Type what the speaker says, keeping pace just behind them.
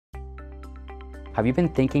Have you been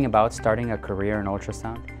thinking about starting a career in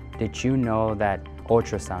ultrasound? Did you know that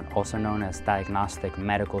ultrasound, also known as diagnostic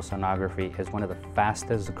medical sonography, is one of the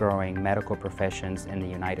fastest growing medical professions in the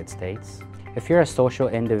United States? If you're a social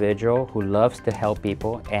individual who loves to help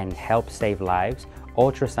people and help save lives,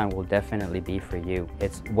 ultrasound will definitely be for you.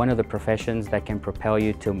 It's one of the professions that can propel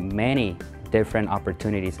you to many different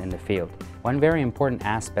opportunities in the field. One very important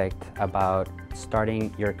aspect about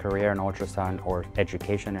starting your career in ultrasound or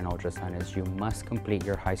education in ultrasound is you must complete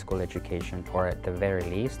your high school education, or at the very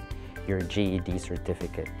least, your GED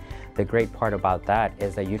certificate. The great part about that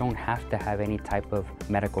is that you don't have to have any type of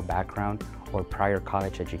medical background or prior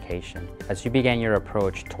college education. As you begin your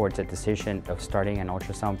approach towards a decision of starting an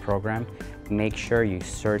ultrasound program, make sure you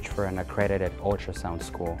search for an accredited ultrasound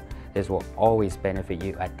school. This will always benefit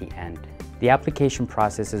you at the end. The application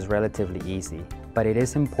process is relatively easy, but it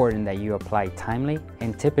is important that you apply timely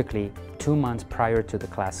and typically 2 months prior to the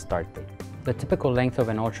class start date. The typical length of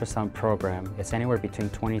an ultrasound program is anywhere between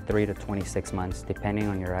 23 to 26 months, depending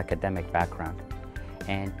on your academic background.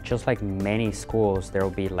 And just like many schools, there will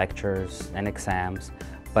be lectures and exams,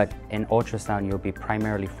 but in ultrasound, you'll be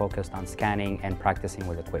primarily focused on scanning and practicing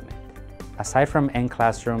with equipment. Aside from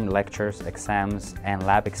in-classroom lectures, exams, and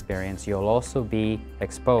lab experience, you'll also be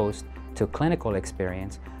exposed to clinical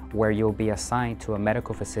experience where you'll be assigned to a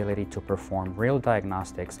medical facility to perform real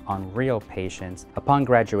diagnostics on real patients. Upon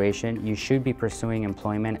graduation, you should be pursuing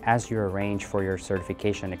employment as you arrange for your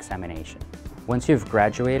certification examination. Once you've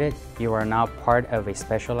graduated, you are now part of a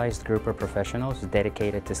specialized group of professionals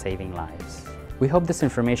dedicated to saving lives. We hope this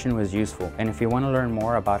information was useful, and if you want to learn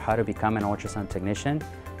more about how to become an ultrasound technician,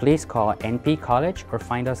 please call NP College or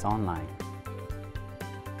find us online.